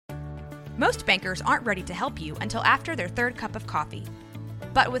Most bankers aren't ready to help you until after their third cup of coffee.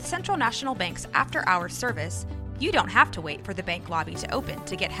 But with Central National Bank's after-hours service, you don't have to wait for the bank lobby to open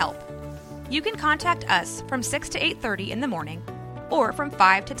to get help. You can contact us from 6 to 8:30 in the morning or from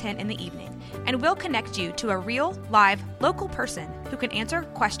 5 to 10 in the evening, and we'll connect you to a real, live, local person who can answer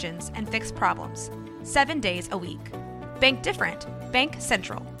questions and fix problems 7 days a week. Bank different. Bank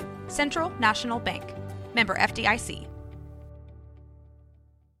Central. Central National Bank. Member FDIC.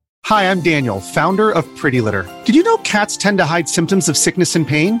 Hi, I'm Daniel, founder of Pretty Litter. Did you know cats tend to hide symptoms of sickness and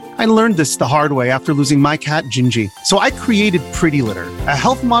pain? I learned this the hard way after losing my cat, Gingy. So I created Pretty Litter, a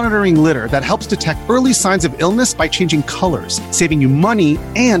health monitoring litter that helps detect early signs of illness by changing colors, saving you money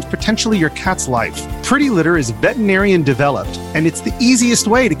and potentially your cat's life. Pretty Litter is veterinarian developed, and it's the easiest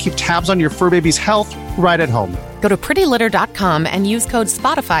way to keep tabs on your fur baby's health right at home. Go to prettylitter.com and use code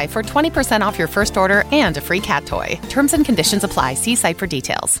SPOTIFY for 20% off your first order and a free cat toy. Terms and conditions apply. See site for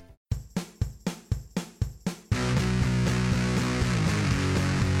details.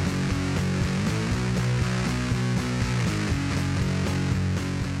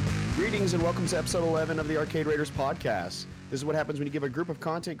 Greetings and welcome to episode 11 of the Arcade Raiders podcast. This is what happens when you give a group of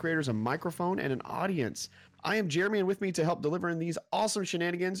content creators a microphone and an audience. I am Jeremy, and with me to help deliver in these awesome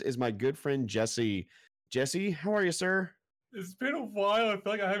shenanigans is my good friend Jesse. Jesse, how are you, sir? It's been a while. I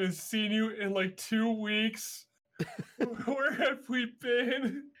feel like I haven't seen you in like 2 weeks. Where have we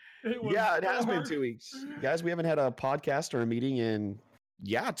been? It has been 2 weeks. Guys, we haven't had a podcast or a meeting in,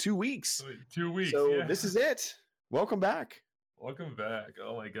 2 weeks. 2 weeks. So yeah. This is it. Welcome back. Welcome back.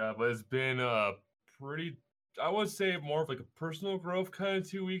 Oh my God. But it's been pretty, I would say more of like a personal growth kind of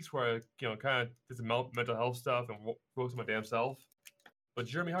 2 weeks where I, kind of did some mental health stuff and focus on my damn self. But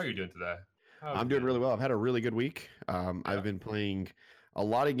Jeremy, how are you doing today? I'm doing really well. I've had a really good week. I've been playing a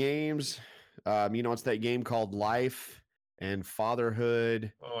lot of games. It's that game called Life and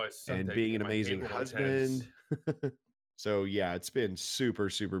Fatherhood and being an amazing husband. So yeah, it's been super,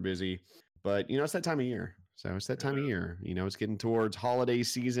 super busy. But it's that time of year. So it's that time of year. It's getting towards holiday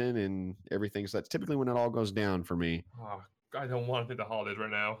season and everything. So that's typically when it all goes down for me. Oh, I don't want to think the holidays right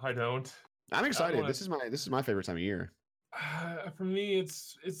now. I don't. I'm excited. This is my favorite time of year. For me,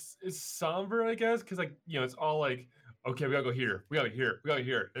 it's somber, I guess, because it's all like, okay, we gotta go here, we gotta go here, we gotta go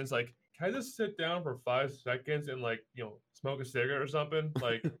here, and it's like, can I just sit down for 5 seconds and smoke a cigarette or something?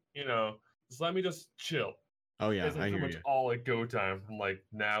 Just let me just chill. Oh yeah, it's I hear pretty much all go time from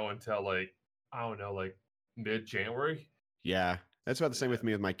now until I don't know, mid-January. Yeah, that's about the same with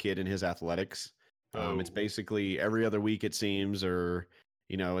me with my kid and his athletics. It's basically every other week it seems, or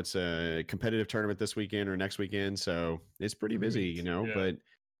it's a competitive tournament this weekend or next weekend. So it's pretty busy, but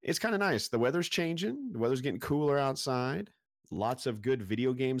it's kind of nice. The weather's changing. The weather's getting cooler outside. Lots of good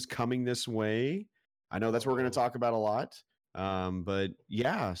video games coming this way. I know that's what we're going to talk about a lot. But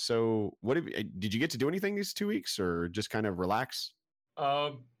yeah, so did you get to do anything these 2 weeks or just kind of relax?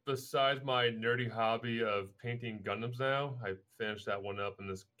 Besides my nerdy hobby of painting Gundams now, I finished that one up and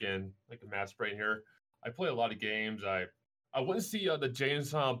this again, like a math brain here. I play a lot of games. I went to see the Jay and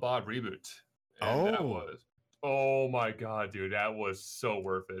Silent Bob reboot. And that was, oh my God, dude, that was so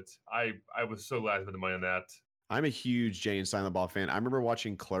worth it. I was so glad to put the money on that. I'm a huge Jay and Silent Bob fan. I remember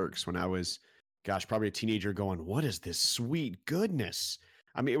watching Clerks when I was, probably a teenager going, what is this sweet goodness?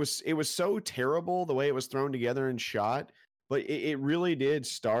 I mean, it was so terrible the way it was thrown together and shot, but it really did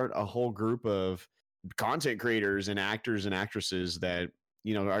start a whole group of content creators and actors and actresses that,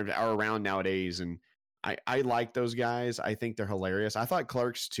 are around nowadays. And I like those guys. I think they're hilarious. I thought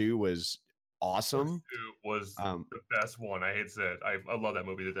Clerks 2 was awesome. Clerks 2 was the best one. I hate to say it. I love that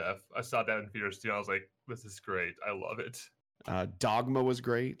movie to death. I saw that in theaters too. I was like, this is great. I love it. Dogma was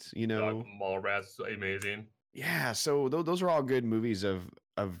great. Mallrats, amazing. Yeah. So those are all good movies of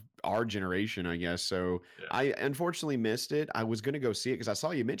our generation, I guess. So yeah. I unfortunately missed it. I was going to go see it because I saw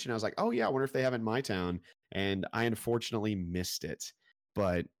you mention. I was like, oh yeah, I wonder if they have it in my town. And I unfortunately missed it.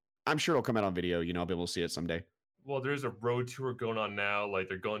 But I'm sure it'll come out on video. I'll be able to see it someday. Well, there's a road tour going on now.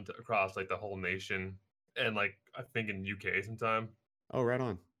 They're going across the whole nation, and I think in UK sometime. Oh, right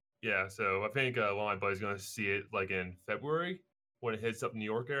on. Yeah, so I think one of my buddies going to see it in February when it hits up New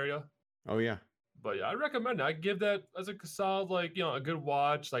York area. Oh yeah. But yeah, I recommend it. I give that as a solid a good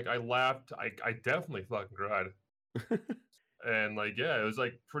watch. I laughed. I definitely fucking cried. And it was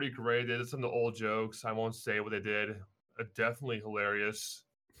pretty great. They did some of the old jokes. I won't say what they did. Definitely hilarious.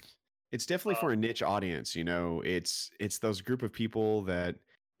 It's definitely for a niche audience, It's those group of people that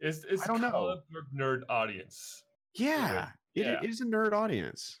it's I don't know, nerd audience. Yeah, it is a nerd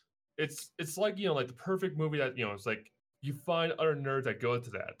audience. It's the perfect movie that it's you find other nerds that go to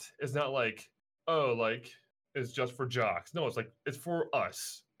that. It's not it's just for jocks. No, it's it's for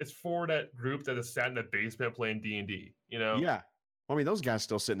us. it's for that group that is sat in the basement playing D&D, you know? Yeah. Well, I mean, those guys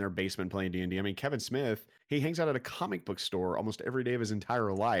still sit in their basement playing D&D. I mean, Kevin Smith, he hangs out at a comic book store almost every day of his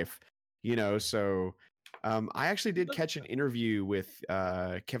entire life, you know? So I actually did catch an interview with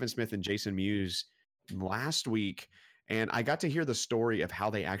Kevin Smith and Jason Mewes last week, and I got to hear the story of how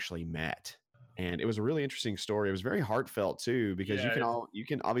they actually met. And it was a really interesting story. It was very heartfelt too, because you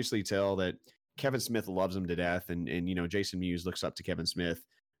can obviously tell that Kevin Smith loves him to death, and you know, Jason Mewes looks up to Kevin Smith.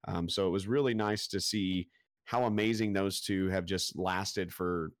 So it was really nice to see how amazing those two have just lasted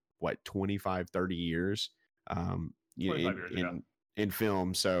for what, 25, 30 years in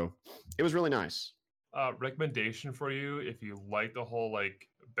film. So it was really nice. Recommendation for you, if you like the whole like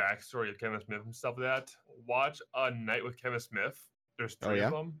backstory of Kevin Smith and stuff like that, watch A Night with Kevin Smith. There's three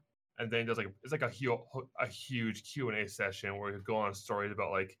of them, and then there's it's like a huge Q&A session where you go on stories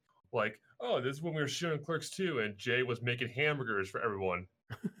about like oh, this is when we were shooting Clerks 2 and Jay was making hamburgers for everyone.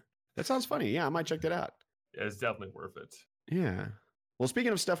 That sounds funny. Yeah, I might check that out. Yeah, it's definitely worth it. Yeah. Well,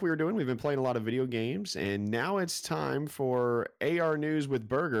 speaking of stuff we were doing, we've been playing a lot of video games, and now it's time for AR News with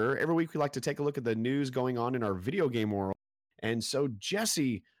Burger. Every week we like to take a look at the news going on in our video game world. And so,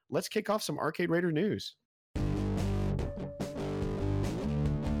 Jesse, let's kick off some Arcade Raider news.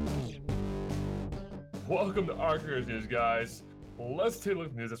 Welcome to Arcade News, guys. Let's take a look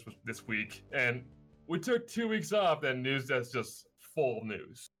at news this week. And we took 2 weeks off, that news that's just full of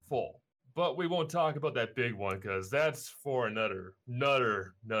news. Full. But we won't talk about that big one because that's for another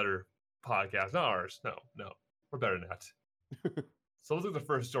podcast. Not ours. No. We're better than that. So let's look at the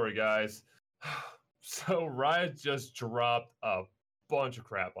first story, guys. So Riot just dropped a bunch of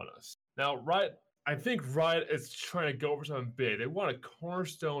crap on us. Now, I think Riot is trying to go over something big. They want to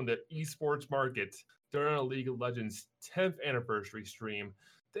cornerstone the esports market during a League of Legends 10th anniversary stream.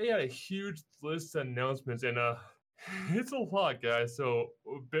 They had a huge list of announcements, and it's a lot, guys, so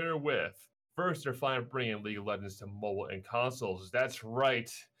bear with. First, they're finally bringing League of Legends to mobile and consoles. That's right.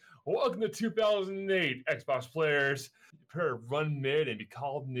 Welcome to 2008, Xbox players. Prepare to run mid and be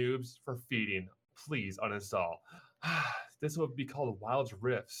called noobs for feeding. Please uninstall. This will be called Wilds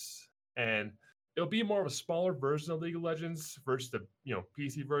Rifts, and it'll be more of a smaller version of League of Legends versus the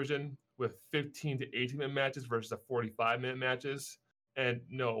PC version with 15 to 18-minute matches versus the 45-minute matches. And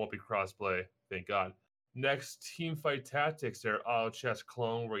no, it won't be crossplay, thank God. Next, Teamfight Tactics, their auto chess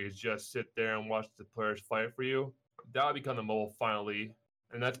clone where you just sit there and watch the players fight for you. That'll become the mobile finally,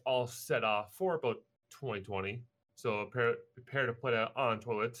 and that's all set off for about 2020. So prepare to play that on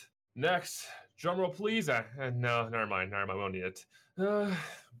toilet. Next, drumroll please. No, never mind, we won't need it.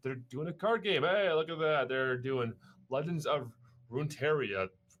 They're doing a card game. Hey, look at that. They're doing Legends of Runeterra.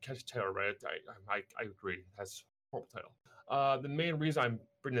 Catch Terror, right? I agree. That's a horrible title. The main reason I'm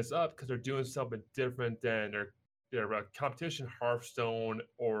bringing this up because they're doing something different than their competition Hearthstone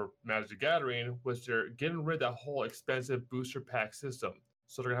or Magic the Gathering, which they're getting rid of that whole expensive booster pack system.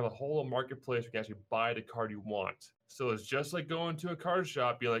 So they're gonna have a whole marketplace where you can actually buy the card you want. So it's just like going to a card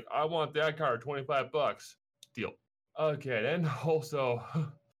shop, be like, I want that card, $25. Deal. Okay, then also,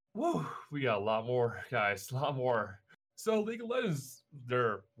 woo, we got a lot more, guys, a lot more. So League of Legends,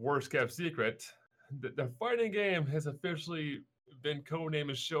 their worst kept secret, the fighting game has officially been codenamed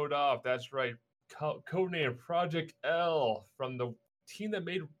and showed off. That's right, codenamed Project L from the team that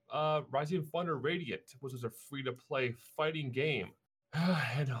made Rising Thunder Radiant, which was a free-to-play fighting game.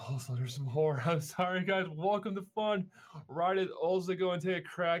 And also there's more. I'm sorry, guys. Welcome to fun. Riot is also going to take a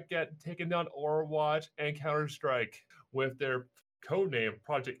crack at taking down Overwatch and Counter-Strike with their codename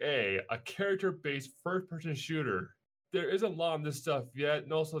Project A, a character-based first-person shooter. There isn't a lot on this stuff yet,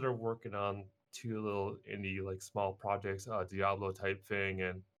 and also they're working on 2 little indie, small projects, Diablo type thing,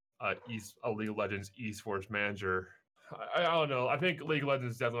 and a League of Legends esports manager. I don't know. I think League of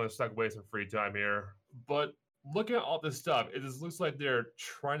Legends definitely stuck away some free time here, but looking at all this stuff, it just looks like they're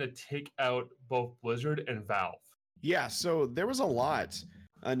trying to take out both Blizzard and Valve. Yeah, so there was a lot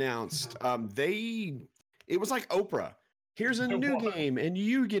announced. It was like Oprah. Here's a new game, and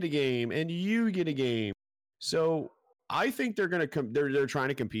you get a game, and you get a game. So I think they're gonna they're trying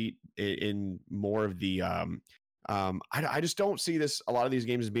to compete in more of the. I just don't see this. A lot of these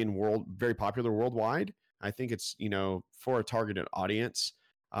games as being very popular worldwide. I think it's for a targeted audience.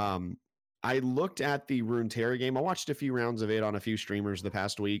 I looked at the Runeterra game. I watched a few rounds of it on a few streamers the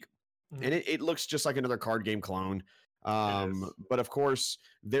past week, and it looks just like another card game clone. But of course,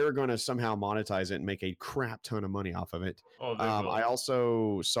 they're going to somehow monetize it and make a crap ton of money off of it. I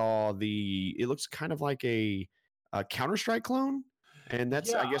also saw it looks kind of like a Counter-Strike clone, and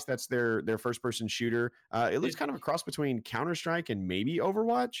I guess that's their first-person shooter. It looks kind of a cross between Counter-Strike and maybe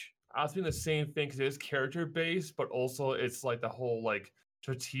Overwatch. I was doing the same thing because it is character-based, but also it's like the whole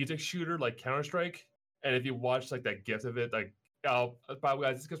strategic shooter like Counter-Strike. And if you watch like that GIF of it, like, by the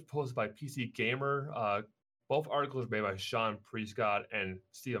way, this gets posted by PC Gamer. Both articles are made by Sean Prescott and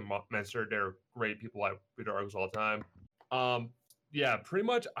Steven Menster. They're great people. I read their articles all the time. Yeah, pretty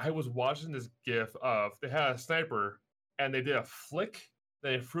much I was watching this GIF of they had a sniper and they did a flick,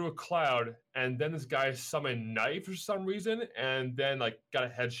 then they threw a cloud, and then this guy summoned a knife for some reason, and then like got a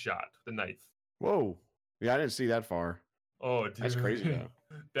headshot with the knife. Whoa. Yeah, I didn't see that far. Oh, dude. That's crazy though.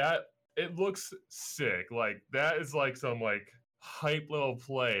 That it looks sick. Like that is like some like hype little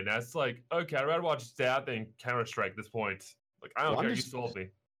play. And that's like, okay, I'd rather watch that than Counter-Strike at this point. Like, I don't care. You sold me.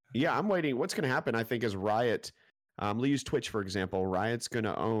 Yeah, I'm waiting. What's going to happen, I think, is Riot. Let's use Twitch, for example. Riot's going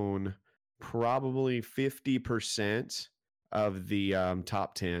to own probably 50% of the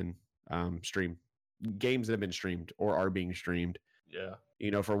top 10 stream games that have been streamed or are being streamed. Yeah.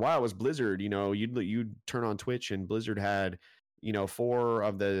 For a while it was Blizzard. You'd turn on Twitch and Blizzard had 4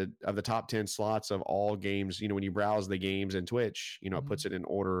 of the top 10 slots of all games. When you browse the games in Twitch, it puts it in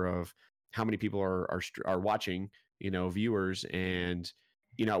order of how many people are watching, viewers. And,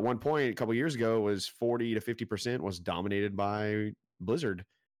 at one point a couple of years ago, it was 40 to 50% was dominated by Blizzard.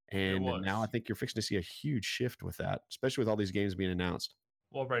 And now I think you're fixing to see a huge shift with that, especially with all these games being announced.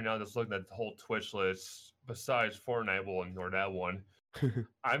 Well, right now, just looking at the whole Twitch list, besides Fortnite, we'll ignore that one.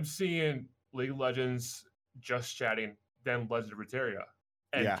 I'm seeing League of Legends just chatting, then Legend of Runeterra.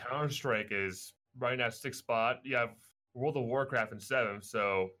 And Counter-Strike is right in that 6th spot. You have World of Warcraft in 7th,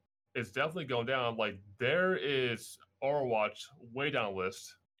 so it's definitely going down. Like, there is Overwatch way down the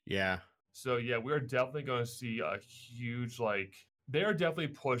list. Yeah. So, yeah, we're definitely going to see a huge, like, they're definitely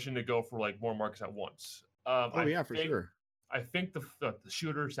pushing to go for, like, more markets at once. For sure. I think the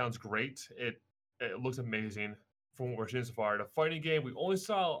shooter sounds great. It looks amazing from what we're seeing so far. The fighting game, we only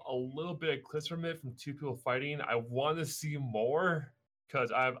saw a little bit of clips from it from 2 people fighting. I want to see more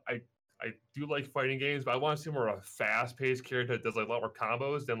because I do like fighting games, but I want to see more of a fast-paced character that does like a lot more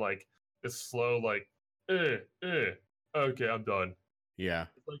combos than like this slow like okay, I'm done. Yeah.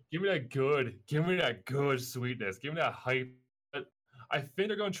 Like give me that good sweetness. Give me that hype. I think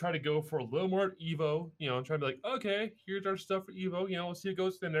they're going to try to go for a little more Evo, try to be like, okay, here's our stuff for Evo, we'll see it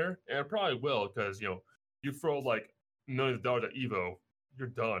goes in there. And it probably will, because, you throw like millions of dollars at Evo, you're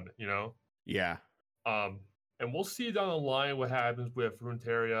done, Yeah. And we'll see down the line what happens with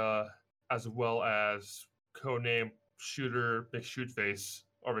Runeterra, as well as codename Shooter McShootface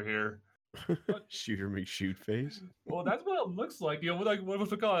over here. Shooter McShootface? Well, that's what it looks like. What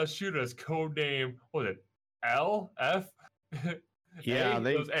was we call a shooter as codename? What was it? L? F? Yeah,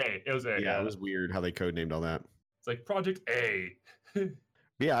 it was A. It was A. Yeah, it was weird how they codenamed all that. It's like Project A.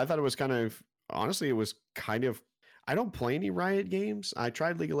 Yeah, I thought it was honestly, it was I don't play any Riot games. I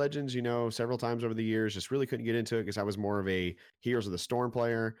tried League of Legends, several times over the years, just really couldn't get into it because I was more of a Heroes of the Storm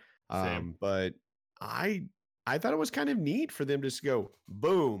player. But I thought it was kind of neat for them to just go,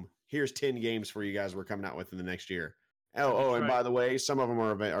 boom, here's 10 games for you guys we're coming out with in the next year. And by the way, some of them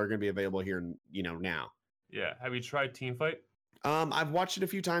are going to be available here, now. Yeah. Have you tried Teamfight? I've watched it a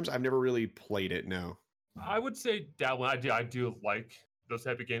few times. I've never really played it. No. I would say that one. I do like those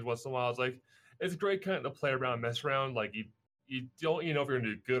type of games once in a while. It's like it's great kind of to play around, mess around. Like you don't know if you're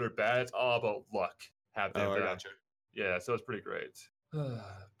gonna do good or bad. It's all about luck. I gotcha. Yeah, so it's pretty great.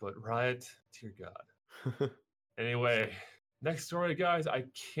 But Riot, dear God. Anyway, next story, guys. I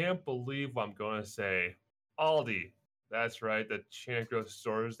can't believe what I'm going to say. Aldi. That's right. The chain of grocery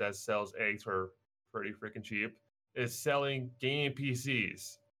stores that sells eggs for pretty freaking cheap is selling gaming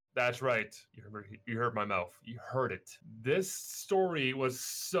PCs. That's right. You heard my mouth. You heard it. This story was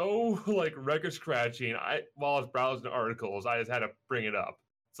so like record scratching. While I was browsing articles, I just had to bring it up.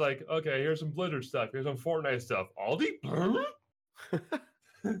 It's like, okay, here's some Blizzard stuff. Here's some Fortnite stuff. Aldi?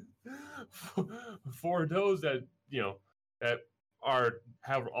 For those that have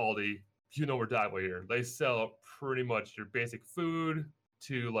Aldi, we're diving here. They sell pretty much your basic food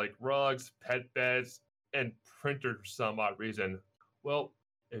to like rugs, pet beds, and printers for some odd reason. Well,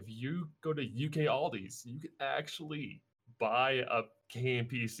 if you go to UK Aldi's, you can actually buy a game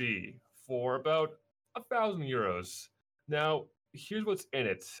PC for about €1,000. Now, here's what's in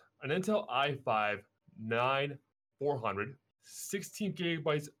it. An Intel i5 9400, 16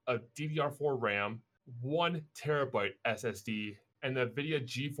 gigabytes of DDR4 RAM, 1 terabyte SSD, and the NVIDIA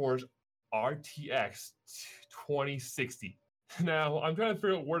GeForce RTX 2060. Now, I'm trying to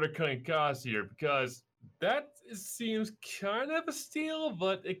figure out where they're cutting costs here because that seems kind of a steal,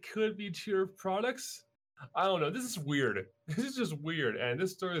 but it could be cheaper products. I don't know. This is weird. This is just weird. And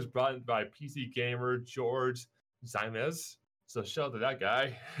this story is brought in by PC Gamer George Zimez. So shout out to that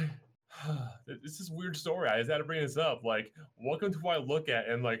guy. It's this weird story. I just had to bring this up. Like, welcome to what I look at,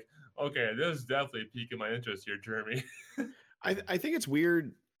 and like, okay, this is definitely piquing my interest here, Jeremy. I think it's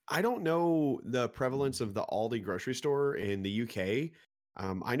weird. I don't know the prevalence of the Aldi grocery store in the UK.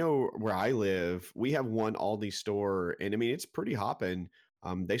 I know where I live, we have one Aldi store, and I mean it's pretty hopping.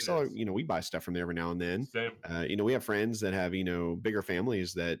 They It sell, is. we buy stuff from there every now and then. Same. We have friends that have, bigger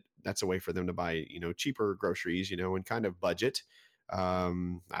families that's a way for them to buy, cheaper groceries, and kind of budget. I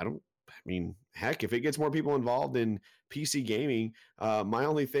mean, heck, if it gets more people involved in PC gaming, my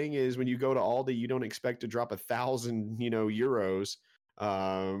only thing is when you go to Aldi, you don't expect to drop 1,000, euros.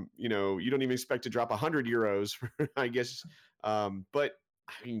 You don't even expect to drop 100 euros, I guess. But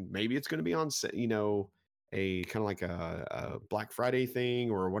I mean, maybe it's going to be on, a kind of like a Black Friday thing,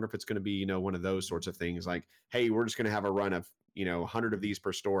 or I wonder if it's going to be, one of those sorts of things like, hey, we're just going to have a run of, 100 of these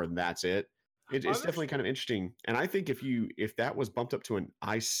per store and that's it. It's definitely kind of interesting. And I think if that was bumped up to an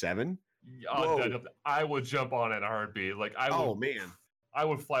i7, I would jump on it in a heartbeat. Like oh man, I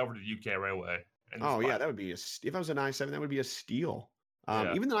would fly over to the UK right away. Yeah, that would be if I was an i7, that would be a steal.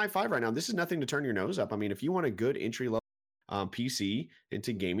 Yeah. Even the i5 right now, this is nothing to turn your nose up. I mean, if you want a good entry level PC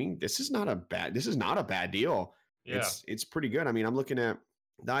into gaming, this is not a bad deal. Yeah. It's pretty good. I mean, I'm looking at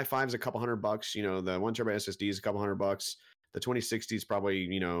the i5 is a couple $100. The 1 terabyte SSD is a couple $100. The 2060 is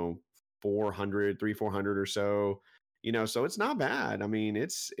probably 400 or so. So it's not bad. I mean,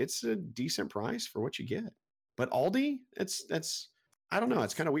 it's a decent price for what you get. But Aldi, it's I don't know.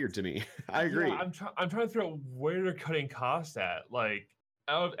 It's kind of weird to me. I agree. Yeah, I'm trying to figure out where they're cutting costs at. Like,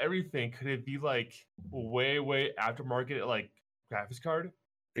 out of everything, could it be like way aftermarket, like graphics card?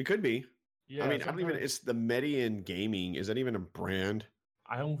 It could be. Yeah. I mean, I don't even. It's the Median Gaming. Is that even a brand?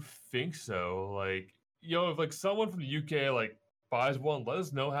 I don't think so. Like, if like someone from the UK like buys one, let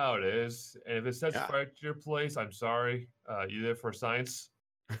us know how it is. And if it sets fire to your place, I'm sorry. You there for science?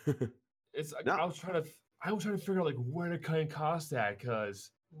 It's like, No. I was trying to figure out like where they're cutting costs at,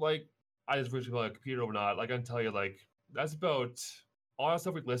 because like I just wish about a computer or not. Like I can tell you, like that's about all that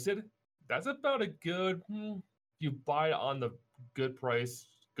stuff we listed. That's about a good. You buy it on the good price,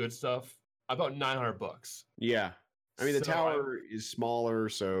 good stuff, about $900. Yeah. I mean, the So tower is smaller,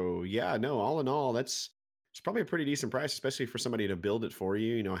 so yeah, no, all in all, it's probably a pretty decent price, especially for somebody to build it for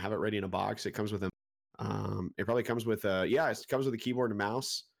you, have it ready in a box. It comes with it probably comes with it comes with a keyboard and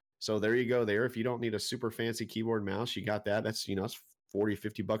mouse. So there you go there. If you don't need a super fancy keyboard and mouse, you got that. That's, it's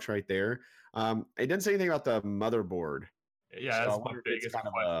 $40-$50 right there. It doesn't say anything about the motherboard. Yeah, So that's I my wonder if it's biggest kind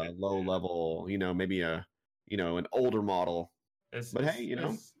of question. a low level, maybe an older model. But hey,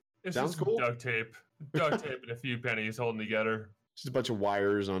 it's sounds just cool. Duct tape and a few pennies holding together. Just a bunch of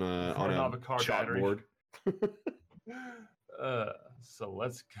wires on a car battery. chalkboard. So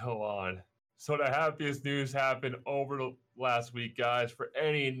let's go on. So the happiest news happened over the last week, guys. For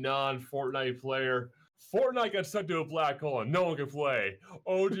any non-Fortnite player, Fortnite got sent to a black hole and no one can play.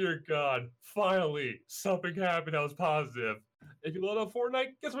 Oh dear God! Finally, something happened that was positive. If you load up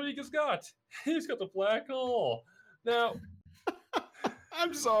Fortnite, guess what you just got? You just got the black hole. Now,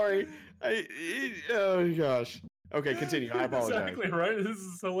 I'm sorry. Oh gosh. Okay, continue. I apologize. Exactly right. This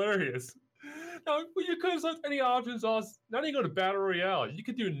is hilarious. Now, you could have left any options on. Not even go to Battle Royale. You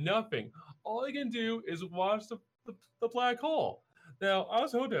could do nothing. All you can do is watch the black hole. Now, I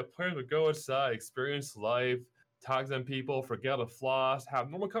was hoping that players would go outside, experience life, talk to them people, forget the floss, have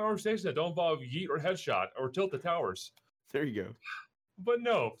normal conversations that don't involve yeet or headshot or tilt the towers. There you go. But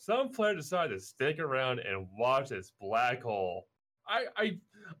no, some player decided to stick around and watch this black hole. I'm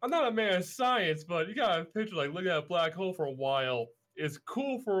not a man of science, but you got a picture like looking at a black hole for a while. It's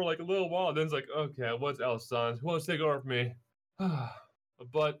cool for like a little while. Then it's like, okay, what's else, son? Who wants to take over for me?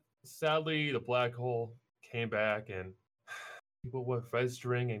 But sadly, the black hole came back, and people were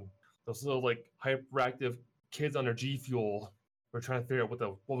registering, and those little like hyperactive kids on their G Fuel were trying to figure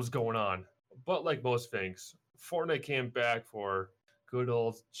out what was going on. But like most things, Fortnite came back for good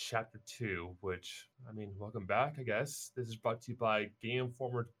old Chapter 2, which, I mean, welcome back, I guess. This is brought to you by Game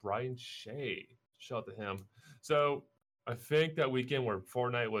Informer's Brian Shea. Shout out to him. So, I think that weekend where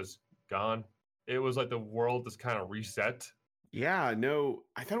Fortnite was gone, it was like the world just kind of reset. Yeah, no,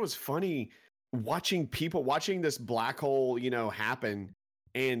 I thought it was funny watching this black hole, happen,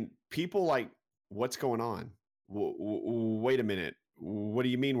 and people like, what's going on? Wait a minute. What do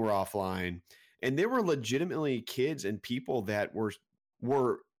you mean we're offline? And there were legitimately kids and people that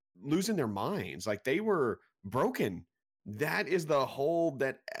were losing their minds. Like they were broken. That is the hold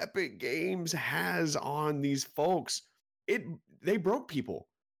that Epic Games has on these folks. They broke people.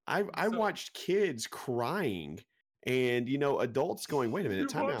 I watched kids crying and, adults going, wait a minute,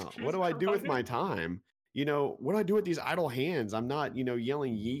 time out. What do I do with my time? what do I do with these idle hands? I'm not,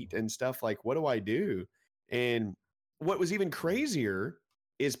 yelling yeet and stuff. Like, what do I do? And what was even crazier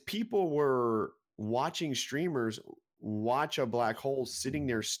is people were watching streamers watch a black hole sitting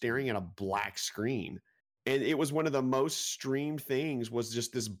there staring at a black screen. And it was one of the most streamed things, was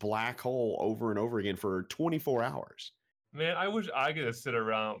just this black hole over and over again for 24 hours. Man, I wish I could sit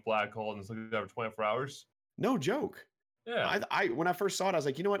around a black hole and just look at that for 24 hours. No joke. Yeah. I when I first saw it, I was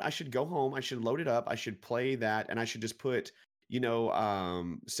like, you know what? I should go home. I should load it up. I should play that. And I should just put,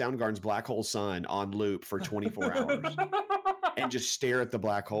 Soundgarden's Black Hole Sun on loop for 24 hours and just stare at the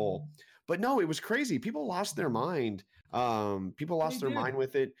black hole. But no, it was crazy. People lost their mind. People lost their mind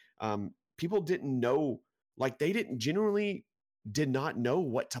with it. People didn't know, like they did not know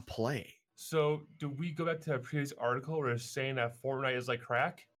what to play. So do we go back to a previous article where it's saying that Fortnite is like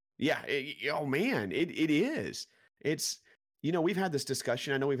crack? Yeah. Oh man, it is. It's, we've had this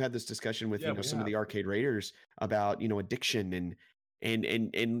discussion. I know we've had this discussion with, some of the arcade raiders about, addiction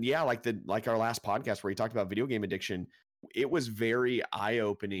and yeah, like our last podcast where he talked about video game addiction. It was very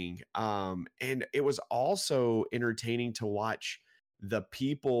eye-opening. And it was also entertaining to watch the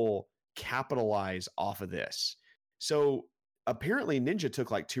people capitalize off of this. So apparently Ninja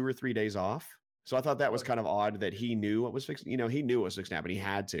took like 2 or 3 days off. So I thought that was kind of odd that he knew what was fixing. He knew what was fixing to happen. He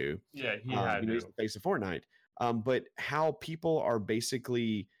had to. Yeah, he had to. He's the face of Fortnite. But how people are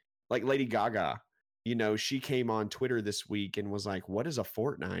basically like Lady Gaga, she came on Twitter this week and was like, "What is a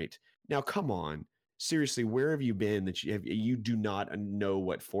Fortnite?" Now, come on, seriously, where have you been that you do not know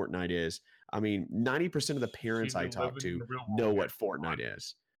what Fortnite is? I mean, 90% of the parents I talk to know what Fortnite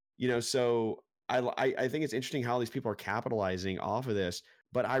is. So I think it's interesting how these people are capitalizing off of this.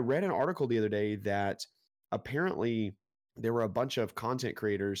 But I read an article the other day that apparently there were a bunch of content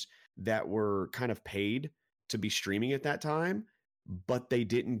creators that were kind of paid to be streaming at that time, but they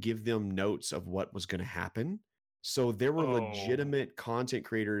didn't give them notes of what was going to happen. So there were legitimate content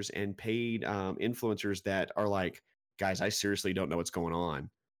creators and paid influencers that are like, guys, I seriously don't know what's going on.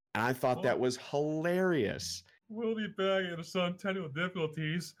 And I thought that was hilarious. We'll be back in some technical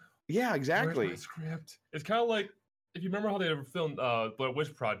difficulties. Yeah, exactly. Where's my script? It's kind of like, if you remember how they ever filmed Blair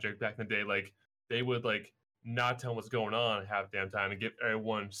Witch Project back in the day, like they would like not tell them what's going on half damn time and give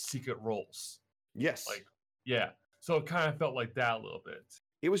everyone secret roles. Yes. Like, yeah. So it kind of felt like that a little bit.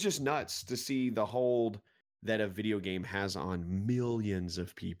 It was just nuts to see the hold that a video game has on millions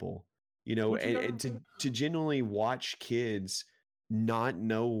of people, and to genuinely watch kids not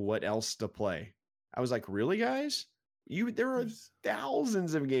know what else to play. I was like, really, guys? There are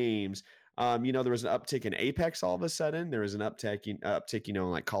thousands of games. There was an uptick in Apex all of a sudden. There was an uptick,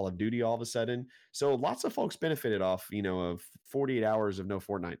 like Call of Duty all of a sudden. So lots of folks benefited off, of 48 hours of no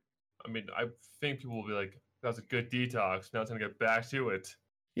Fortnite. I mean, I think people will be like, that's a good detox. Now it's going to get back to it.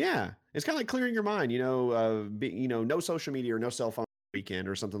 Yeah. It's kind of like clearing your mind, no social media or no cell phone weekend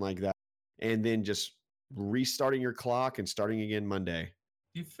or something like that. And then just restarting your clock and starting again Monday.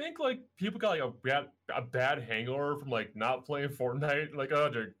 Do you think like people got like a bad hangover from like not playing Fortnite? Like, oh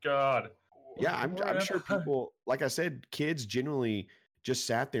dear God. Yeah, I'm sure people, like I said, kids generally just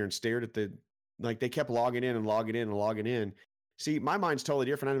sat there and stared at they kept logging in and logging in and logging in. See, my mind's totally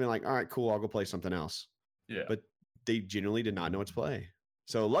different. I'd be like, all right, cool, I'll go play something else. Yeah. But they generally did not know what to play.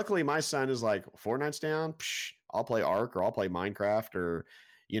 So luckily my son is like, Fortnite's down, I'll play Ark or I'll play Minecraft or,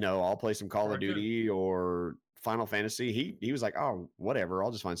 I'll play some Call of Duty or Final Fantasy. He was like, oh, whatever,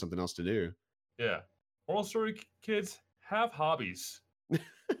 I'll just find something else to do. Yeah. Moral story, kids, have hobbies.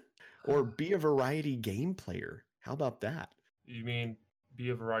 Or be a variety game player. How about that? You mean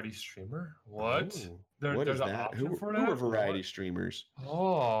be a variety streamer? What? Oh, what is that? Who are variety streamers?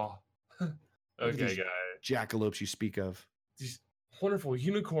 Oh. Okay, guys. Jackalopes you speak of. These wonderful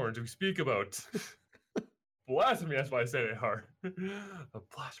unicorns we speak about. Blasphemy, that's why I say they are.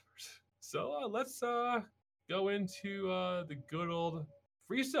 Blasphemers. So let's go into the good old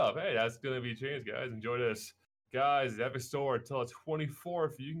free stuff. Hey, that's going to be changed, guys. Enjoy this. Guys, the Epic Store until the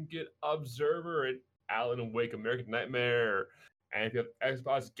 24th, you can get Observer and Alan Wake American Nightmare. And if you have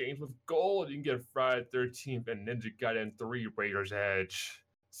Xbox Games with Gold, you can get Friday the 13th and Ninja Gaiden 3 Raider's Edge.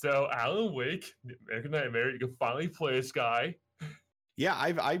 So, Alan Wake, American Nightmare, you can finally play this guy. Yeah,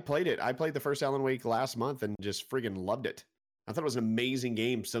 I played it. I played the first Alan Wake last month and just friggin' loved it. I thought it was an amazing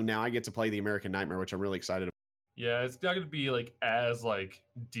game. So now I get to play the American Nightmare, which I'm really excited about. Yeah, it's not going to be like as like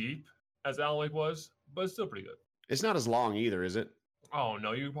deep as Alan Wake was, but it's still pretty good. It's not as long either, is it? Oh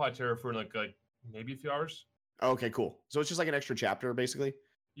no, you can probably tear it for like maybe a few hours. Okay, cool. So it's just like an extra chapter, basically.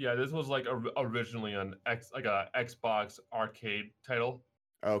 Yeah, this was like originally an Xbox arcade title.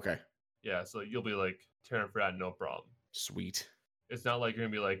 Okay. Yeah, so you'll be like tearing for that, no problem. Sweet. It's not like you're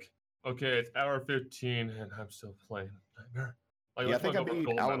gonna be like Okay, it's hour 15, and I'm still playing Nightmare. Like, Yeah, I let's think I talk about beat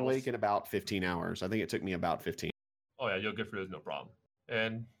gold Alan medals. Wake in about 15 hours. I think it took me about 15. Oh yeah, you'll get through this, no problem.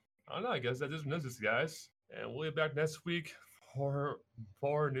 And I don't know. I guess that just news, guys. And we'll be back next week for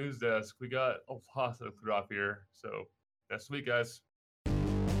News Desk. We got a lot to throw off here. So next week, guys.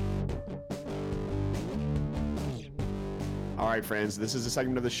 All right, friends, this is a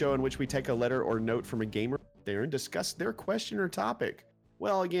segment of the show in which we take a letter or note from a gamer there and discuss their question or topic.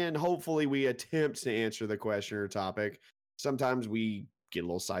 Well, again, hopefully we attempt to answer the question or topic. Sometimes we get a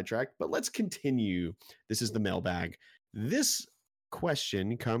little sidetracked, but let's continue. This is the mailbag. This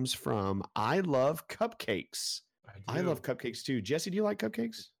question comes from I Love Cupcakes. I love cupcakes too. Jesse, do you like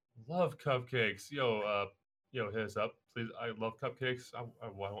cupcakes? Love cupcakes. Yo, hit us up, please. I love cupcakes. I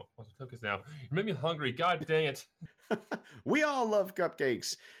want some cupcakes now. You made me hungry. God dang it. We all love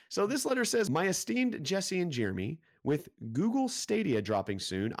cupcakes. So this letter says, my esteemed Jesse and Jeremy, with Google Stadia dropping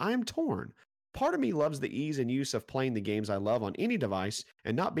soon, I am torn. Part of me loves the ease and use of playing the games I love on any device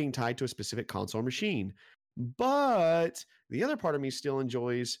and not being tied to a specific console or machine. But the other part of me still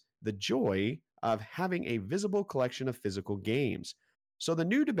enjoys the joy of having a visible collection of physical games. So the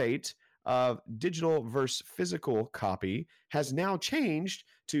new debate of digital versus physical copy has now changed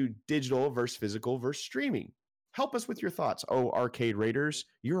to digital versus physical versus streaming. Help us with your thoughts. Oh, Arcade Raiders,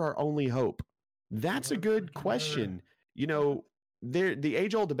 you're our only hope. That's a good question. You know, the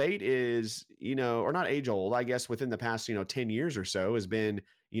age-old debate is, or not age-old, I guess within the past, 10 years or so has been,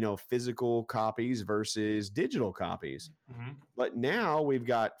 physical copies versus digital copies. Mm-hmm. But now we've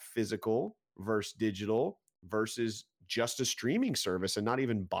got physical versus digital versus just a streaming service and not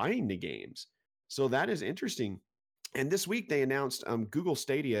even buying the games. So that is interesting. And this week they announced Google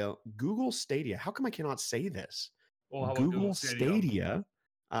Stadia. Google Stadia. How come I cannot say this? Well, how about Google Stadia.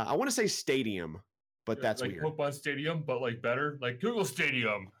 I want to say Stadium, but yeah, that's like weird. Pokemon Stadium, but like better. Like Google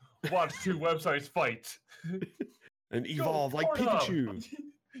Stadium. Watch two websites fight. And evolve like Pikachu.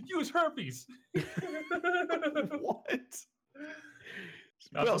 Use herpes. What?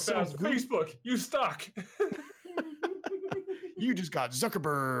 Well, so Facebook. Use stock. You just got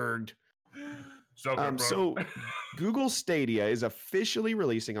Zuckerberg. Zuckerberg. So Google Stadia is officially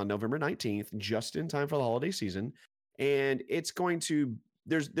releasing on November 19th, just in time for the holiday season. And it's going to,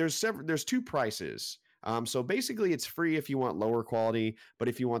 there's two prices. So basically it's free if you want lower quality, but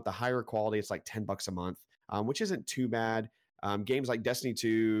if you want the higher quality, it's like $10 a month, which isn't too bad. Games like Destiny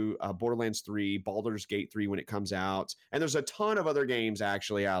 2, Borderlands 3, Baldur's Gate 3 when it comes out. And there's a ton of other games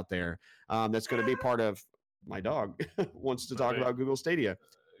actually out there that's going to be part of, my dog wants to talk about Google Stadia.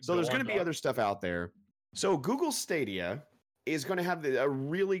 So there's going to be other stuff out there. So Google Stadia is going to have a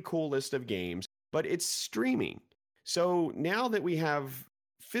really cool list of games, but it's streaming. So now that we have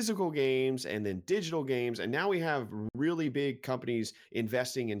physical games and then digital games, and now we have really big companies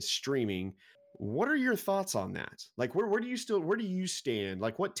investing in streaming, what are your thoughts on that? Like, where do you stand?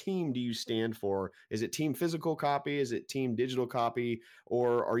 Like, what team do you stand for? Is it team physical copy? Is it team digital copy?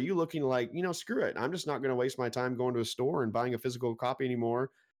 Or are you looking like, screw it, I'm just not going to waste my time going to a store and buying a physical copy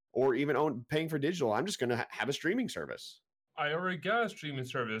anymore, or even paying for digital. I'm just going to have a streaming service. I already got a streaming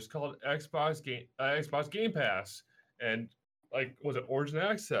service called Xbox Game Pass, and was it Origin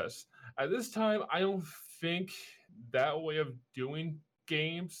Access? At this time, I don't think that way of doing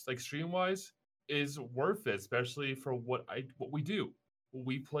games, like stream-wise, is worth it, especially for what we do.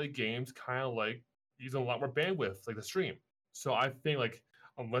 We play games kind of like using a lot more bandwidth, like the stream. So I think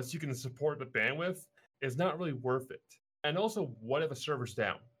unless you can support the bandwidth, it's not really worth it. And also, what if a server's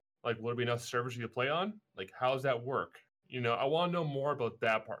down? Will there be enough servers you can play on? How does that work? I want to know more about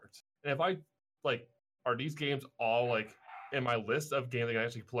that part. And if are these games all in my list of games I can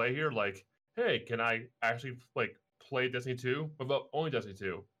actually play here? Hey, can I actually play Destiny 2 without only Destiny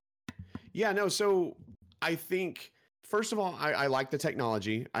 2? Yeah, no. So I think, first of all, I like the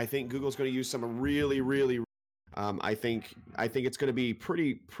technology. I think Google's going to use some really, really, I think it's going to be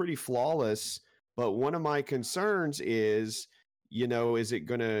pretty flawless. But one of my concerns is, how is that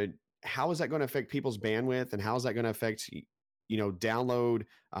going to affect people's bandwidth, and how is that going to affect, download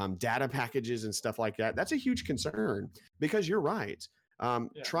data packages and stuff like that? That's a huge concern, because you're right.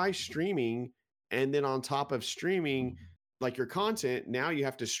 Try streaming, and then on top of streaming, your content, now you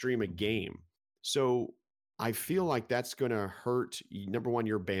have to stream a game. So I feel like that's going to hurt, number one,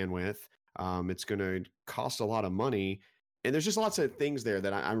 your bandwidth. It's going to cost a lot of money. And there's just lots of things there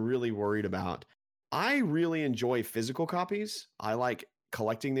that I'm really worried about. I really enjoy physical copies. I like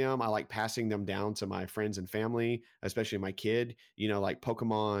collecting them. I like passing them down to my friends and family, especially my kid, like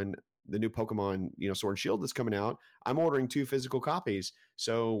Pokemon, the new Pokemon, Sword and Shield that's coming out. I'm ordering 2 physical copies.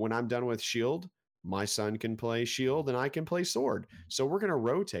 So when I'm done with Shield, my son can play Shield and I can play Sword. So we're going to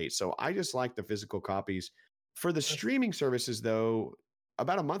rotate. So I just like the physical copies. For the streaming services, though,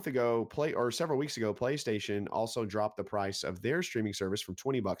 about a month ago, several weeks ago, PlayStation also dropped the price of their streaming service from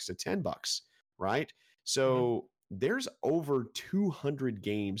 $20 to $10, right? So there's over 200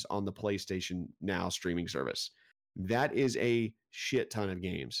 games on the PlayStation Now streaming service. That is a shit ton of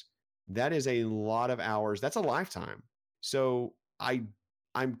games. That is a lot of hours. That's a lifetime. So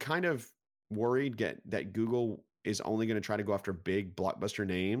I'm kind of worried that Google is only going to try to go after big blockbuster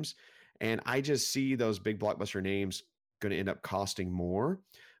names. And I just see those big blockbuster names going to end up costing more.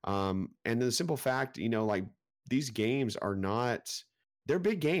 And the simple fact, like these games they're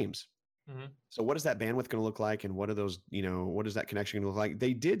big games. Mm-hmm. So what is that bandwidth going to look like? And what are those, what is that connection going to look like?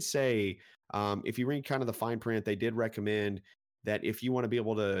 They did say, if you read kind of the fine print, they did recommend that if you want to be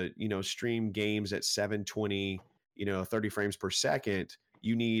able to, stream games at 720, 30 frames per second,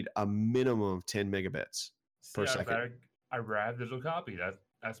 you need a minimum of 10 megabits per second. I'd rather digital copy.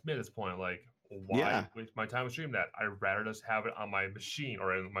 That's me at this point. Like, why waste my time streaming that? I'd rather just have it on my machine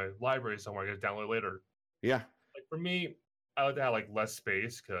or in my library somewhere. I can download it later. Yeah. Like for me, I like to have like less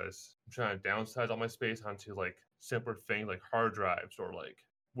space because I'm trying to downsize all my space onto like simpler things like hard drives or like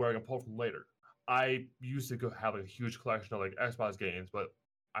where I can pull from later. I used to go have a huge collection of like Xbox games, but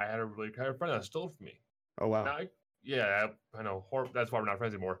I had a really kind of friend that stole it from me. Oh wow! Now, I know. That's why we're not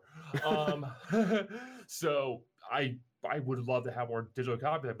friends anymore. So I would love to have more digital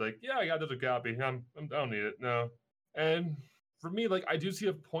copies. I'd be like, yeah, I got a digital copy. I don't need it. No. And for me, like I do see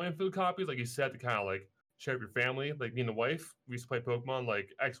a point in physical copies, like you said, to kind of like share with your family. Like me and the wife, we used to play Pokemon like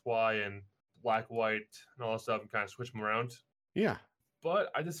X, Y, and Black, White, and all that stuff, and kind of switch them around. Yeah.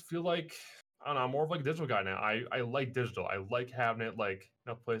 But I just feel like I don't know. I'm more of like a digital guy now. I like digital. I like having it like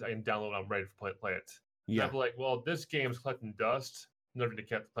in a place I can download and I'm ready to play it. Yeah. I'm like, well, this game's collecting dust. Never to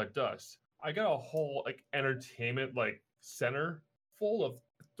collect dust. I got a whole like entertainment like center full of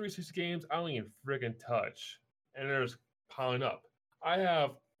 360 games I don't even friggin' touch, and there's piling up. I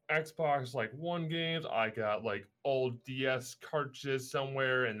have Xbox like One games. I got like old DS cartridges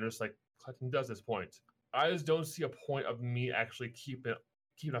somewhere, and there's like collecting dust at this point. I just don't see a point of me actually keeping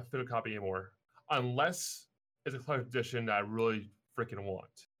a physical copy anymore, unless it's a collector's edition that I really freaking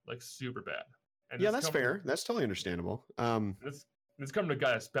want, like super bad. And yeah, that's fair. That's totally understandable. This coming to a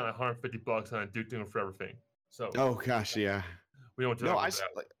guy that spent like $150 on a Duke Nukem Forever thing. So. Oh gosh, yeah. We don't. No, like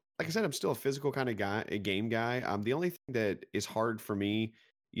I said, I'm still a physical kind of guy, a game guy. The only thing that is hard for me,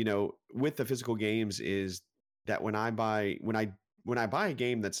 with the physical games, is that when I buy a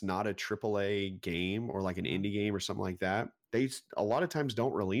game that's not a AAA game or like an indie game or something like that, they a lot of times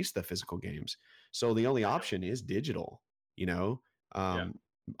don't release the physical games. So the only option is digital.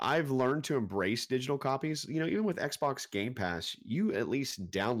 I've learned to embrace digital copies. Even with Xbox Game Pass, you at least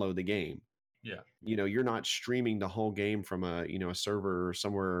download the game. Yeah. You're not streaming the whole game from a server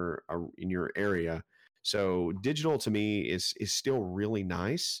somewhere in your area. So digital to me is still really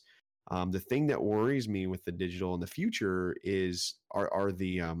nice. The thing that worries me with the digital in the future is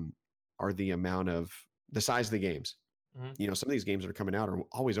the amount of the size of the games. Mm-hmm. Some of these games that are coming out are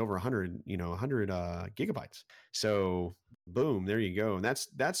always over 100 gigabytes. So boom, there you go. And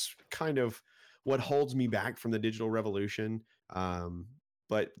that's kind of what holds me back from the digital revolution.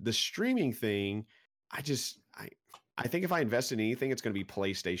 But the streaming thing, I think if I invest in anything, it's going to be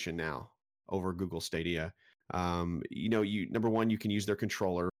PlayStation Now over Google Stadia. Number one, you can use their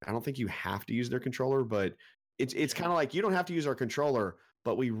controller. I don't think you have to use their controller, but it's kind of like you don't have to use our controller,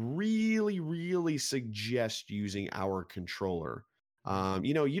 but we really, really suggest using our controller.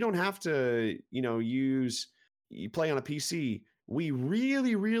 You don't have to, you play on a PC. We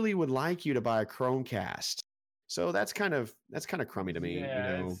really, really would like you to buy a Chromecast. So that's kind of crummy to me,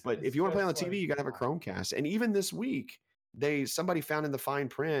 But if you want to play on the TV, you got to have a Chromecast. And even this week, somebody found in the fine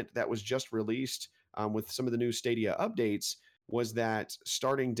print that was just released with some of the new Stadia updates was that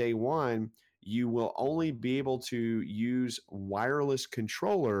starting day one, you will only be able to use wireless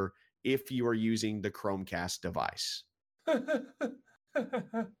controller if you are using the Chromecast device.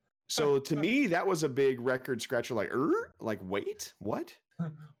 So to me, that was a big record scratcher. Like, wait, what?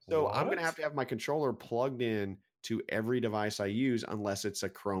 So I'm going to have my controller plugged in to every device I use unless it's a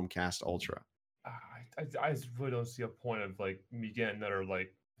Chromecast Ultra. I really don't see a point of like me getting another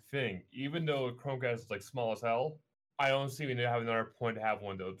like thing. Even though a Chromecast is like small as hell, I don't see me having another point to have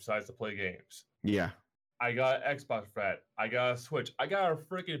one though besides to play games. Yeah. I got Xbox for that. I got a Switch. I got a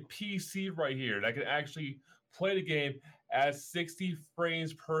freaking PC right here that can actually play the game at 60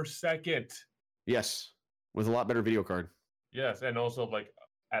 frames per second. Yes. With a lot better video card. Yes, and also like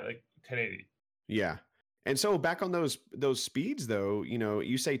at like 1080. Yeah. And so back on those speeds though,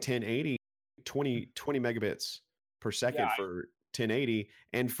 you say 1080, 20 megabits per second Yeah, for 1080,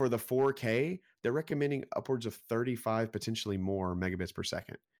 and for the 4K, they're recommending upwards of 35, potentially more megabits per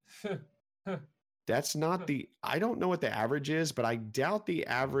second. That's not I don't know what the average is, but I doubt the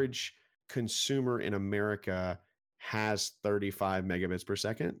average consumer in America has 35 megabits per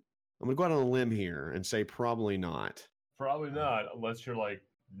second. I'm going to go out on a limb here and say probably not. probably not, unless you're like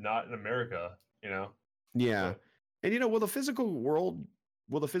not in America, you know? Yeah. But, And will the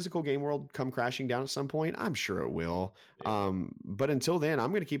physical game world come crashing down at some point? I'm sure it will. yeah. But until then,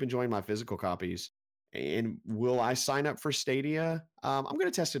 I'm going to keep enjoying my physical copies. And will I sign up for Stadia? I'm going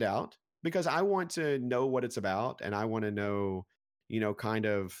to test it out because I want to know what it's about, and I want to know, kind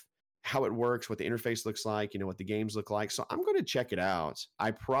of how it works, what the interface looks like, what the games look like. So I'm going to check it out. I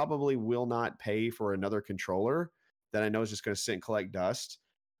probably will not pay for another controller that I know is just going to sit and collect dust.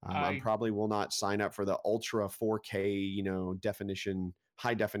 I probably will not sign up for the ultra 4K,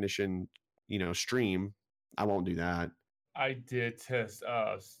 high definition, stream. I won't do that. I did test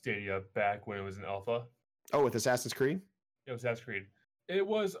Stadia back when it was in alpha. Oh, with Assassin's Creed? It was Assassin's Creed. It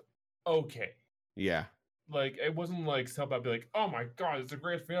was okay. Yeah. Like, it wasn't like something I'd be like, oh my god, it's the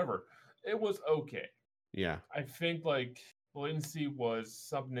greatest thing ever. It was okay. Yeah. I think like latency was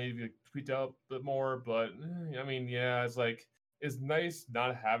something they needed to tweak out a bit more, but I mean, yeah, it's nice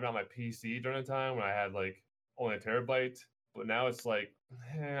not having it on my PC during the time when I had like only a terabyte. But now it's like,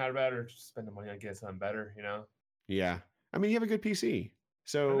 I'd rather spend the money on getting something better, Yeah. I mean, you have a good PC.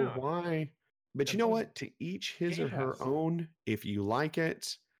 So why? But you know what? To each his or her own. If you like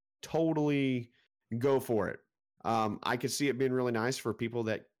it, totally go for it. I could see it being really nice for people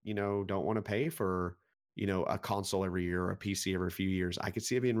that, don't want to pay for, a console every year or a PC every few years. I could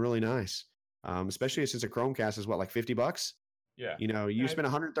see it being really nice. Especially since a Chromecast is what, like $50? Yeah. You spend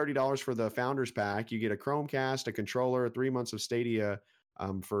 $130 for the Founders Pack, you get a Chromecast, a controller, 3 months of Stadia,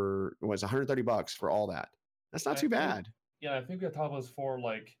 for what's $130 for all that. That's not too bad. Yeah, I think we have talked about this before.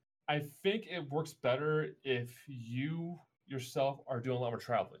 Like, I think it works better if you yourself are doing a lot more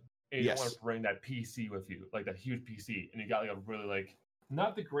traveling. And you don't want to bring that PC with you, like that huge PC, and you got like a really like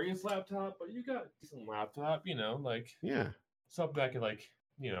not the greatest laptop, but you got a decent laptop, something that can like,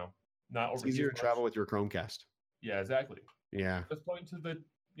 not It's easier to travel with your Chromecast. Yeah, exactly. Yeah. Just plug into the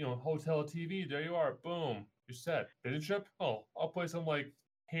hotel TV. There you are. Boom. You're set. Business trip? Oh, I'll play some like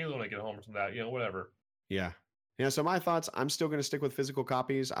Halo when I get home or something like that. Whatever. Yeah. Yeah. So my thoughts, I'm still going to stick with physical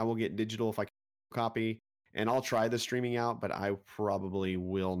copies. I will get digital if I can copy, and I'll try the streaming out, but I probably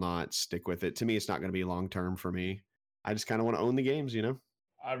will not stick with it. To me, it's not going to be long term for me. I just kind of want to own the games,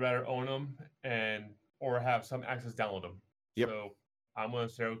 I'd rather own them or have some access download them. Yep. So I'm going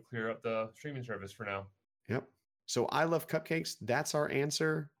to clear up the streaming service for now. Yep. So I love cupcakes. That's our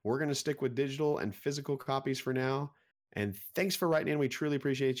answer. We're going to stick with digital and physical copies for now. And thanks for writing in. We truly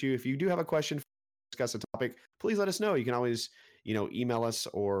appreciate you. If you do have a question, discuss a topic, please let us know. You can always, email us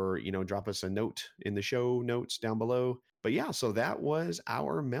or, drop us a note in the show notes down below. But yeah, so that was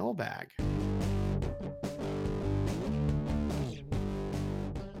our mailbag.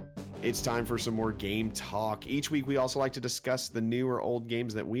 It's time for some more game talk. Each week, we also like to discuss the new or old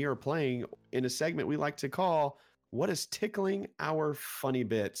games that we are playing in a segment we like to call What is Tickling Our Funny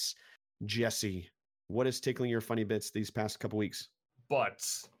Bits? Jesse, what is tickling your funny bits these past couple weeks?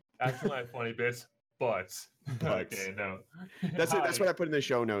 Butts. That's my funny bits. Butts. Okay, no. That's it. That's what I put in the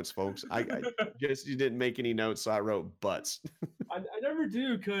show notes, folks. I just didn't make any notes, so I wrote butts. I never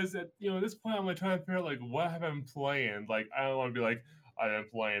do, because at this point I'm like trying to figure out like what have I been playing. Like I don't want to be like I've been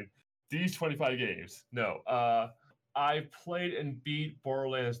playing these 25 games. No. I played and beat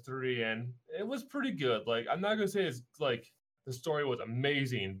Borderlands 3, and it was pretty good. Like I'm not gonna say it's like the story was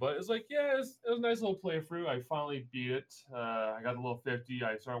amazing, but it's like, yeah, it was a nice little playthrough. I finally beat it. I got the level 50.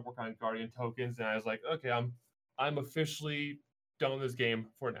 I started working on Guardian tokens, and I was like, okay, I'm officially done with this game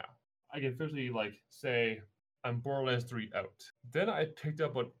for now. I can officially like say I'm Borderlands 3 out. Then I picked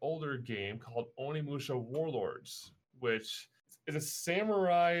up an older game called Onimusha Warlords, which is a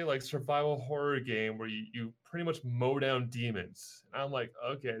samurai like survival horror game where you pretty much mow down demons. And I'm like,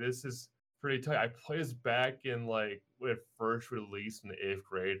 okay, this is pretty tight. I played this back in like when it first released in the 8th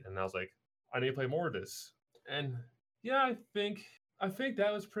grade, and I was like, I need to play more of this. And yeah, I think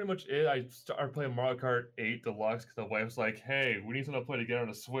that was pretty much it. I started playing Mario Kart 8 Deluxe because the wife's like, hey, we need something to play together on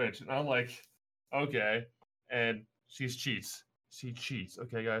the Switch. And I'm like, okay. And she cheats.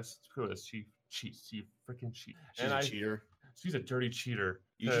 Okay, guys, screw this. She cheats. She freaking cheats. She's a cheater. She's a dirty cheater.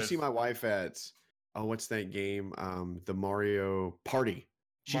 You should see my wife at, what's that game? The Mario Party.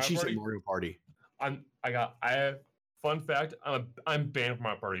 She cheats at Mario Party. Fun fact, I'm banned from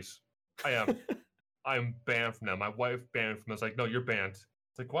my parties. I am. I'm banned from them. My wife banned from them. It's like, no, you're banned.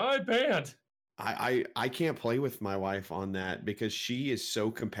 It's like, why am I banned? I can't play with my wife on that because she is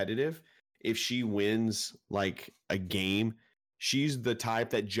so competitive. If she wins like a game, she's the type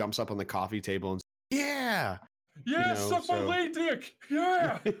that jumps up on the coffee table and yeah, Yeah, suck my lady dick.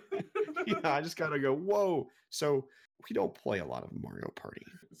 Yeah. yeah, I just gotta go, whoa. So we don't play a lot of Mario Party.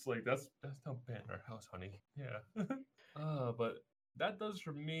 It's like that's not bad in our house, honey. Yeah. But that does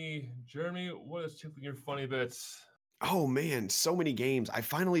for me. Jeremy, what is tickling your funny bits? Oh man, so many games. I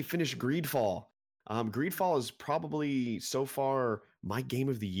finally finished Greedfall. Greedfall is probably so far my game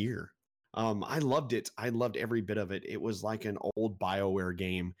of the year. I loved it. I loved every bit of it. It was like an old BioWare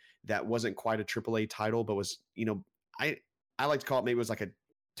game that wasn't quite a AAA title, but was, I like to call it, maybe it was like a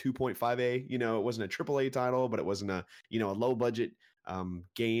 2.5A. It wasn't a AAA title, but it wasn't a low budget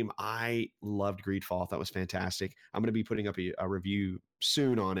game. I loved Greedfall. That was fantastic. I'm going to be putting up a review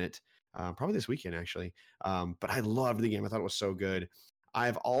soon on it, probably this weekend actually. But I loved the game. I thought it was so good.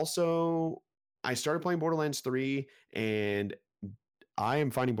 I started playing Borderlands 3, and I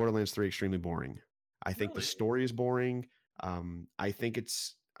am finding Borderlands 3 extremely boring. I think the story is boring. I think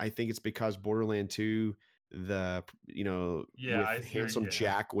it's because Borderlands 2, with Handsome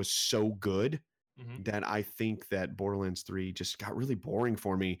Jack was so good that I think that Borderlands 3 just got really boring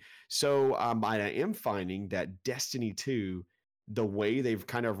for me. So I am finding that Destiny 2, the way they've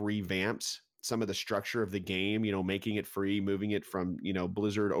kind of revamped some of the structure of the game, making it free, moving it from,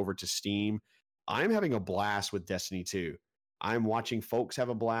 Blizzard over to Steam. I'm having a blast with Destiny 2. I'm watching folks have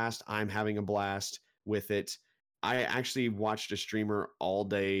a blast. I'm having a blast with it. I actually watched a streamer all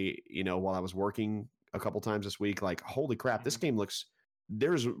day, while I was working a couple times this week. Like, holy crap, this game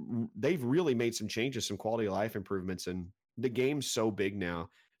they've really made some changes, some quality of life improvements, and the game's so big now.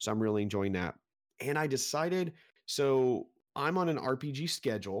 So I'm really enjoying that. And I decided, so I'm on an RPG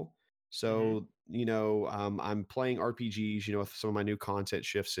schedule. So, I'm playing RPGs, with some of my new content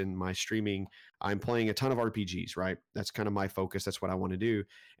shifts in my streaming. I'm playing a ton of RPGs, right? That's kind of my focus. That's what I want to do.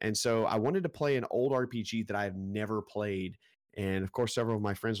 And so I wanted to play an old RPG that I've never played. And of course, several of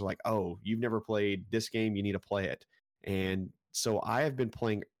my friends were like, oh, you've never played this game. You need to play it. And so I have been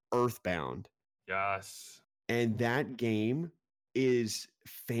playing Earthbound. Yes. And that game is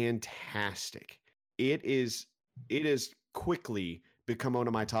fantastic. It is quickly become one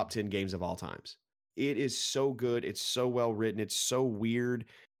of my top 10 games of all times. It is so good. It's so well written. It's so weird.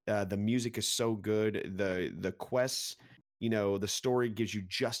 The music is so good. The quests, the story gives you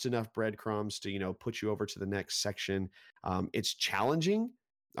just enough breadcrumbs to, put you over to the next section. It's challenging.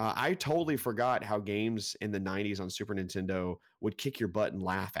 I totally forgot how games in the 90s on Super Nintendo would kick your butt and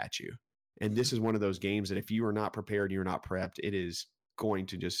laugh at you. And this is one of those games that if you are not prepared, you're not prepped, it is going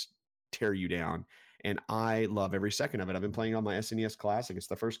to just tear you down. And I love every second of it. I've been playing on my SNES Classic. It's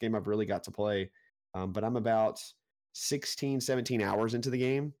the first game I've really got to play. But I'm about 16, 17 hours into the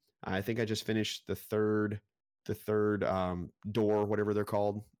game. I think I just finished the third door, whatever they're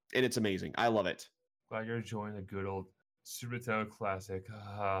called. And it's amazing. I love it. Glad you're enjoying a good old Super Nintendo Classic.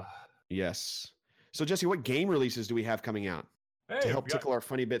 Yes. So, Jesse, what game releases do we have coming out to help tickle our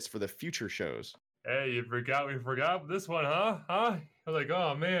funny bits for the future shows? Hey, we forgot this one, huh? I was like,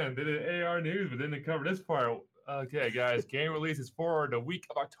 oh man, they did AR news, but didn't cover this part. Okay, guys, game releases for the week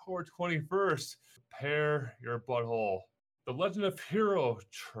of October 21st. Prepare your butthole. The Legend of Hero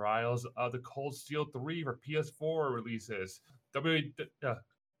Trials of the Cold Steel 3 for PS4 releases.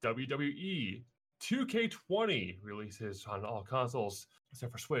 WWE 2K20 releases on all consoles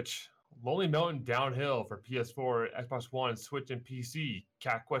except for Switch. Lonely Mountain Downhill for PS4, Xbox One, Switch, and PC.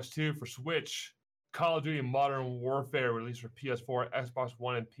 Cat Quest 2 for Switch. Call of Duty Modern Warfare released for PS4, Xbox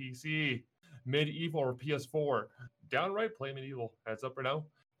One, and PC. Medieval for PS4. Downright play Medieval. Heads up right now.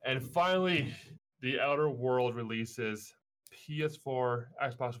 And finally, The Outer World releases PS4,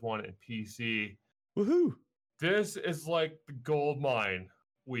 Xbox One, and PC. Woohoo! This is like the gold mine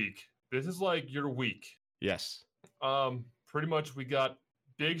week. This is like your week. Yes. Pretty much we got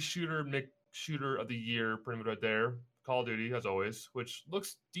big shooter, Nick shooter of the year, pretty much right there. Call of Duty, as always, which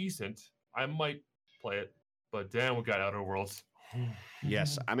looks decent. I might play it, but damn, we got Outer Worlds.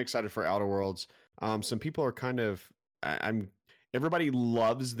 Yes, I'm excited for Outer Worlds. Some people are kind of, everybody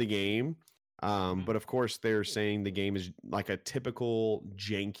loves the game, but of course they're saying the game is like a typical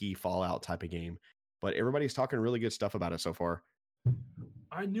janky Fallout type of game. But everybody's talking really good stuff about it so far.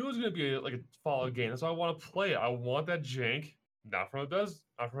 I knew it was going to be like a Fallout game. That's why I want to play it. I want that jank, not from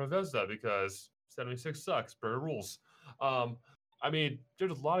Bethesda, because 76 sucks. Burger rules. I mean,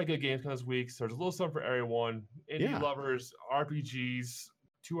 there's a lot of good games coming this week. So there's a little something for everyone. Indie lovers, RPGs,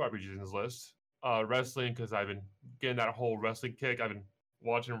 2 RPGs in this list. Wrestling, because I've been getting that whole wrestling kick. I've been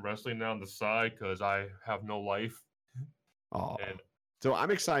watching wrestling now on the side because I have no life. Oh. And So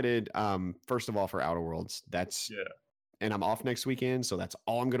I'm excited. First of all, for Outer Worlds. And I'm off next weekend, so that's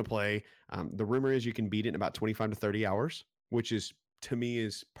all I'm going to play. The rumor is you can beat it in about 25 to 30 hours, which is, to me,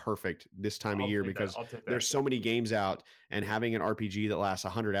 is perfect this time of year because there's so many games out, and having an RPG that lasts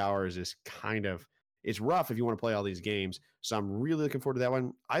 100 hours is it's rough if you want to play all these games. So I'm really looking forward to that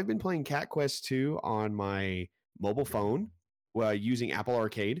one. I've been playing Cat Quest 2 on my mobile phone using Apple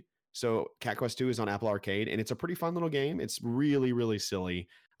Arcade. So Cat Quest 2 is on Apple Arcade, and it's a pretty fun little game. It's really, really silly.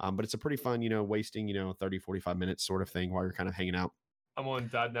 But it's a pretty fun, wasting, 30, 45 minutes sort of thing while you're kind of hanging out. I'm on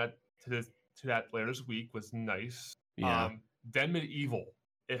 .NET to that later this week. Was nice. Yeah. Then Medieval.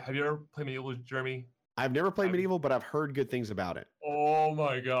 Have you ever played Medieval, Jeremy? I've never played Medieval, but I've heard good things about it. Oh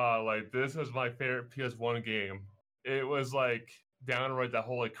my God. Like, this was my favorite PS1 game. It was like downright that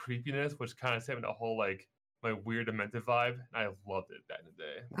whole like creepiness, which kind of set me the whole like my weird demented vibe. And I loved it back in the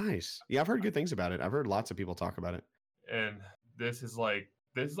day. Nice. Yeah, I've heard good things about it. I've heard lots of people talk about it. And this is like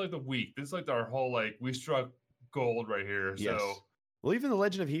the week. This is like our whole like we struck gold right here. Yes. So well, even the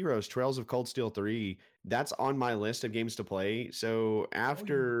Legend of Heroes, Trails of Cold Steel 3, that's on my list of games to play. So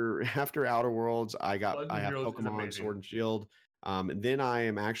after Outer Worlds, I have Pokemon Sword and Shield. Then I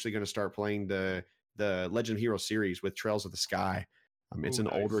am actually going to start playing the Legend of Heroes series with Trails of the Sky. It's an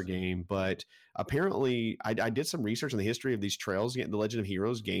older game, but apparently I did some research on the history of these Trails, the Legend of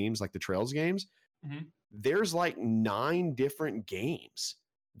Heroes games, like the Trails games. Mm-hmm. There's like 9 different games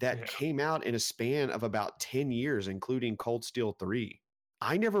that came out in a span of about 10 years, including Cold Steel 3.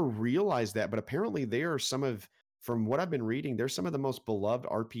 I never realized that, but apparently they are from what I've been reading, they're some of the most beloved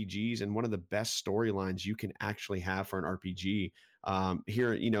RPGs and one of the best storylines you can actually have for an RPG.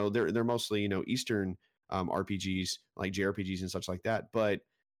 Here, they're mostly, Eastern RPGs like JRPGs and such like that. But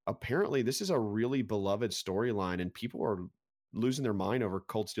apparently this is a really beloved storyline and people are losing their mind over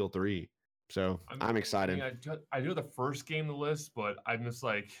Cold Steel 3. So I'm excited. I do the first game on the list, but I'm just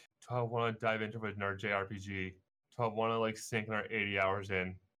like, do I want to dive into it in our JRPG? Do I want to like sink in our 80 hours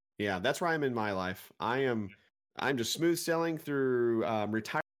in? Yeah, that's where I'm in my life. I'm just smooth sailing through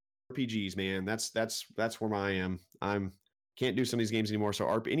retired RPGs, man. That's where I am. Can't do some of these games anymore. So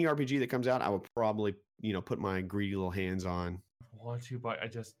any RPG that comes out, I will probably put my greedy little hands on. I want to, but I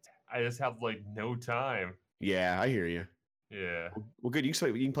just have like no time. Yeah, I hear you. Yeah. Well, good. You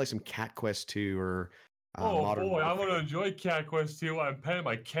can play some Cat Quest 2 or Modern Warfare. I'm gonna enjoy Cat Quest 2 while I'm petting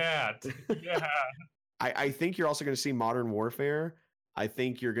my cat. Yeah. I think you're also going to see Modern Warfare. I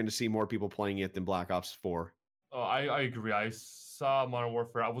think you're going to see more people playing it than Black Ops 4. Oh, I agree. I saw Modern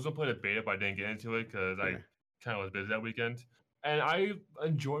Warfare. I was gonna play the beta, but I didn't get into it because I kind of was busy that weekend. And I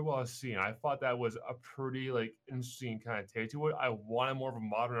enjoyed what I was seeing. I thought that was a pretty like interesting kind of take to it. I wanted more of a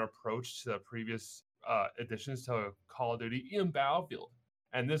modern approach to the previous additions to Call of Duty, even Battlefield.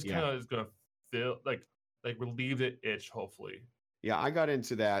 And this kind of is going to feel like relieve the itch, hopefully. Yeah, I got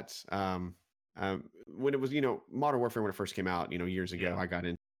into that when it was, Modern Warfare when it first came out, years ago. I got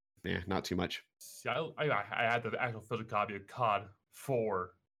in. Not too much. See, I had the actual physical copy of COD 4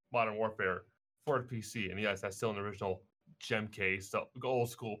 Modern Warfare for the PC, and yes, that's still an original gem case, the old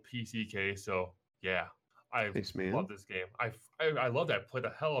school PC case. So yeah, I love this game. I love that. I played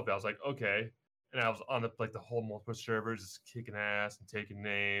the hell of it. I was like, okay, and I was on the whole multiple servers, just kicking ass and taking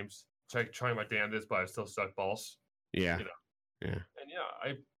names, trying my damnedest, but I still suck balls. Yeah, yeah, and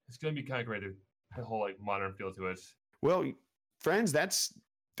it's gonna be kind of great to have a whole modern feel to it. Well, friends, that's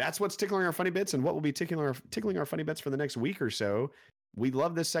what's tickling our funny bits and what will be tickling our funny bits for the next week or so. We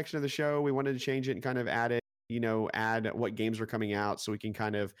love this section of the show. We wanted to change it and kind of add what games are coming out so we can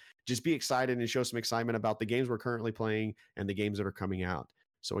kind of just be excited and show some excitement about the games we're currently playing and the games that are coming out.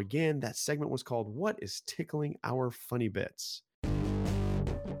 So again, that segment was called What is Tickling Our Funny Bits?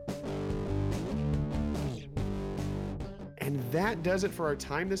 And that does it for our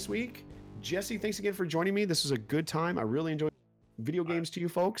time this week. Jesse, thanks again for joining me. This was a good time. I really enjoyed video games to you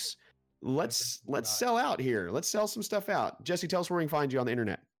folks. Let's sell out here. Let's sell some stuff out. Jesse, tell us where we can find you on the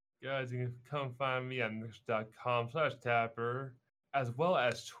internet. Guys, you can come find me on mixer.com/tapper, as well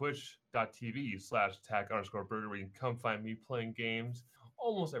as twitch.tv/tack_burger, where you can come find me playing games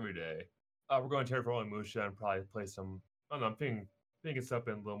almost every day. We're going to Terraform and Musha and probably play some, I don't know, I'm thinking it's up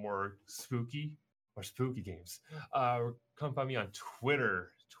in a little more spooky games. Come find me on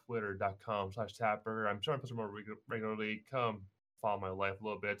Twitter, twitter.com/tapper. I'm trying to post more regularly. Come follow my life a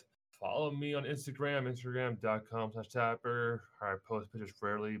little bit. Follow me on Instagram, instagram.com/tapper. I post pictures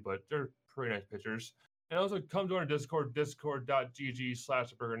rarely, but they're pretty nice pictures. And also come to our Discord,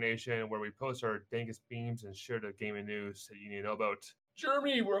 discord.gg/burgernation, where we post our dangest memes and share the gaming news that you need to know about.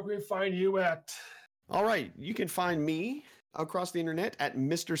 Jeremy, where can we find you at? All right, you can find me across the internet at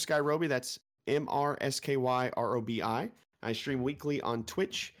Mr. Skyrobi. That's MrSkyrobi. I stream weekly on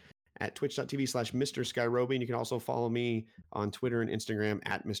Twitch at twitch.tv/MrSkyroby. And you can also follow me on Twitter and Instagram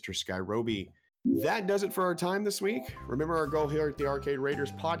at Mr. Skyroby. That does it for our time this week. Remember, our goal here at the Arcade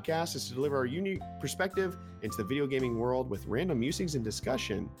Raiders podcast is to deliver our unique perspective into the video gaming world with random musings and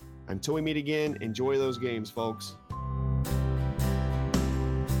discussion. Until we meet again, enjoy those games, folks.